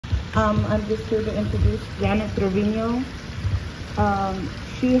I'm just here to introduce Janettrevino.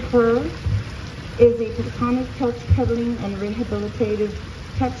 She, her is a platonic touch cuddling and rehabilitative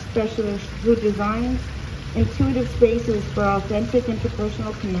touch specialist who designs intuitive spaces for authentic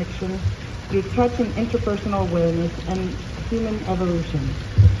interpersonal connection through touch and interpersonal awareness and human evolution.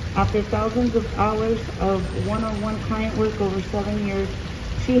 After thousands of hours of one-on-one client work over 7 years,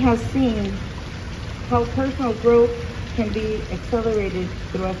 she has seen how personal growth can be accelerated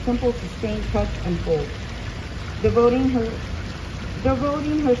through a simple, sustained touch and hold. Devoting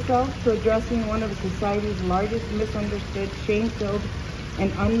herself to addressing one of society's largest misunderstood, shame-filled,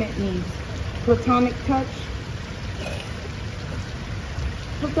 and unmet needs. Platonic touch,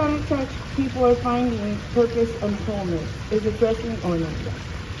 people are finding purpose and wholeness, is addressing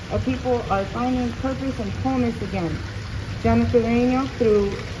people are finding purpose and wholeness again. Janettrevino,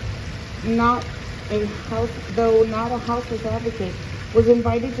 though not a houseless advocate, was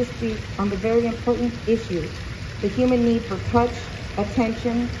invited to speak on the very important issue, the human need for touch,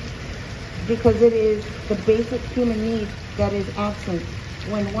 attention, because it is the basic human need that is absent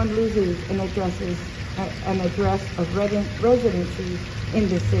when one loses an address of residency in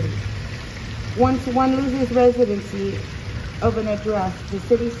the city. Once one loses residency of an address, the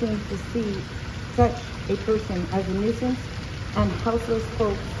city seems to see such a person as a nuisance, and houseless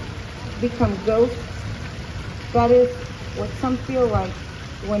folks become ghosts. That is what some feel like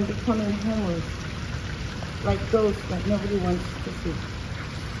when becoming homeless, like ghosts that nobody wants to see.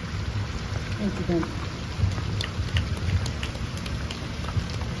 Thank you, Ben.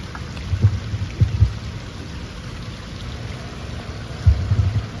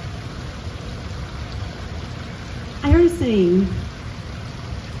 I heard a saying,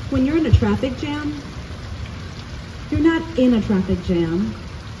 when you're in a traffic jam, you're not in a traffic jam,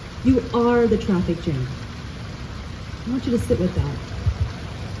 you are the traffic jam. I want you to sit with that.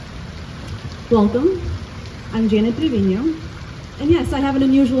 Welcome, I'm Janettrevino, and yes, I have an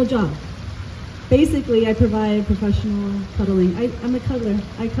unusual job. Basically, I provide professional cuddling. I'm a cuddler.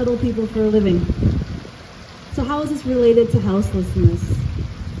 I cuddle people for a living. So how is this related to houselessness?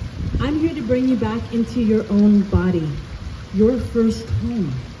 I'm here to bring you back into your own body, your first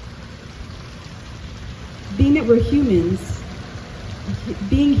home. Being that we're humans,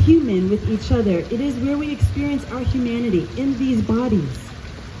 being human with each other, it is where we experience our humanity, in these bodies.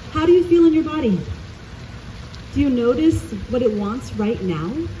 How do you feel in your body? Do you notice what it wants right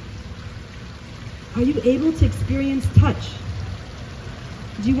now? Are you able to experience touch?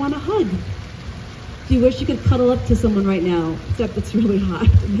 Do you want a hug? Do you wish you could cuddle up to someone right now, except it's really hot?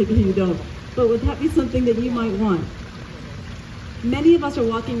 Maybe you don't. But would that be something that you might want? Many of us are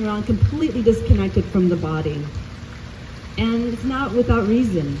walking around completely disconnected from the body. And it's not without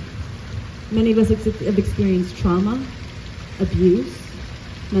reason. Many of us have experienced trauma, abuse,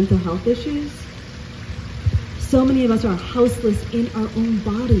 mental health issues. So many of us are houseless in our own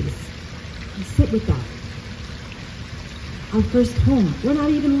bodies. And sit with that. Our first home. We're not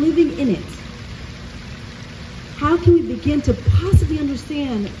even living in it. How can we begin to possibly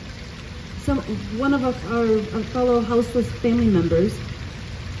understand one of our fellow houseless family members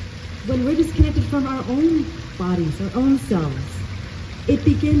when we're disconnected from our own bodies, our own selves? It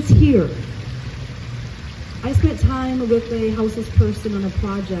begins here. I spent time with a houseless person on a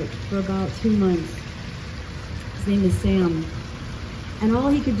project for about 2 months. His name is Sam. And all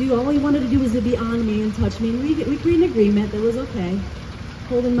he wanted to do was to be on me and touch me. And we created an agreement that was okay.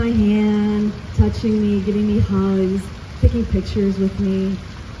 Holding my hand, touching me, giving me hugs, taking pictures with me.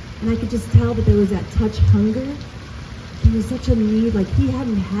 And I could just tell that there was that touch hunger. There was such a need, like he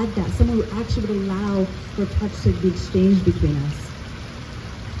hadn't had that. Someone who actually would allow for touch to be exchanged between us.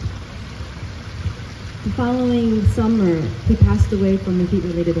 The following summer, he passed away from a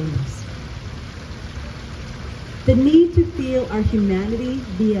heat-related illness. The need to feel our humanity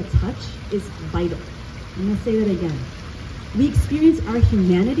via touch is vital. I'm going to say that again. We experience our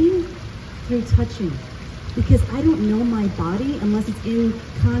humanity through touching, because I don't know my body unless it's in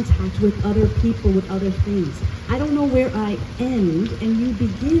contact with other people, with other things. I don't know where I end and you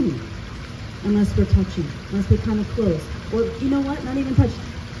begin unless we're touching, unless we're kind of close. Or you know what, not even touch.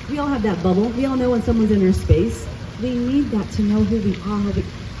 We all have that bubble. We all know when someone's in our space. We need that to know who we are,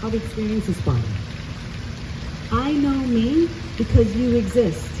 how we experience this body. I know me because you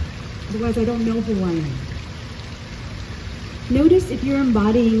exist. Otherwise, I don't know who I am. Notice if you're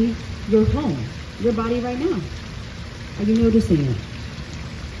embodying your home, your body right now. Are you noticing it?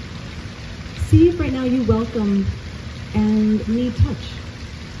 See if right now you welcome and need touch.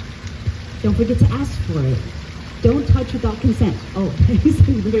 Don't forget to ask for it. Don't touch without consent. Oh, he's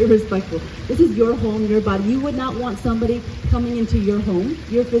very respectful. This is your home, your body. You would not want somebody coming into your home,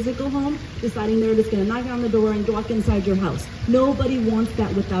 your physical home, deciding they're just going to knock on the door and walk inside your house. Nobody wants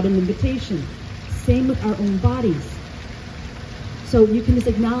that without an invitation. Same with our own bodies. So you can just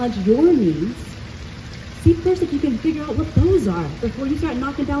acknowledge your needs. See first if you can figure out what those are before you start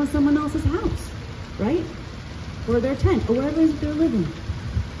knocking down someone else's house, right? Or their tent, or wherever it is they're living.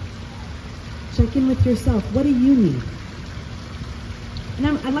 Check in with yourself. What do you need?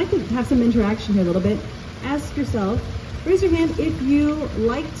 And I'd like to have some interaction here a little bit. Ask yourself, raise your hand if you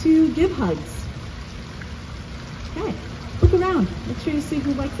like to give hugs. Okay, look around. Make sure you see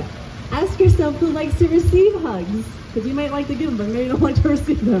who likes that. Ask yourself who likes to receive hugs, because you might like to give them, but maybe you don't like to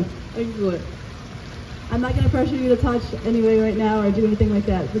receive them. Excellent. I'm not going to pressure you to touch anyway right now or do anything like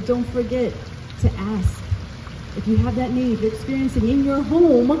that, but don't forget to ask. If you have that need, if you're experiencing in your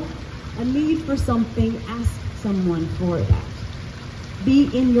home a need for something, ask someone for that. Be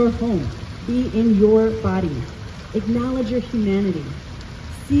in your home. Be in your body. Acknowledge your humanity.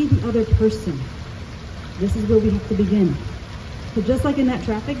 See the other person. This is where we have to begin. So just like in that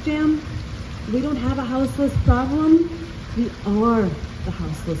traffic jam, we don't have a houseless problem. We are the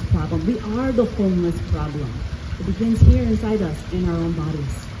houseless problem. We are the homeless problem. It begins here inside us, in our own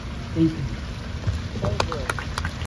bodies. Thank you.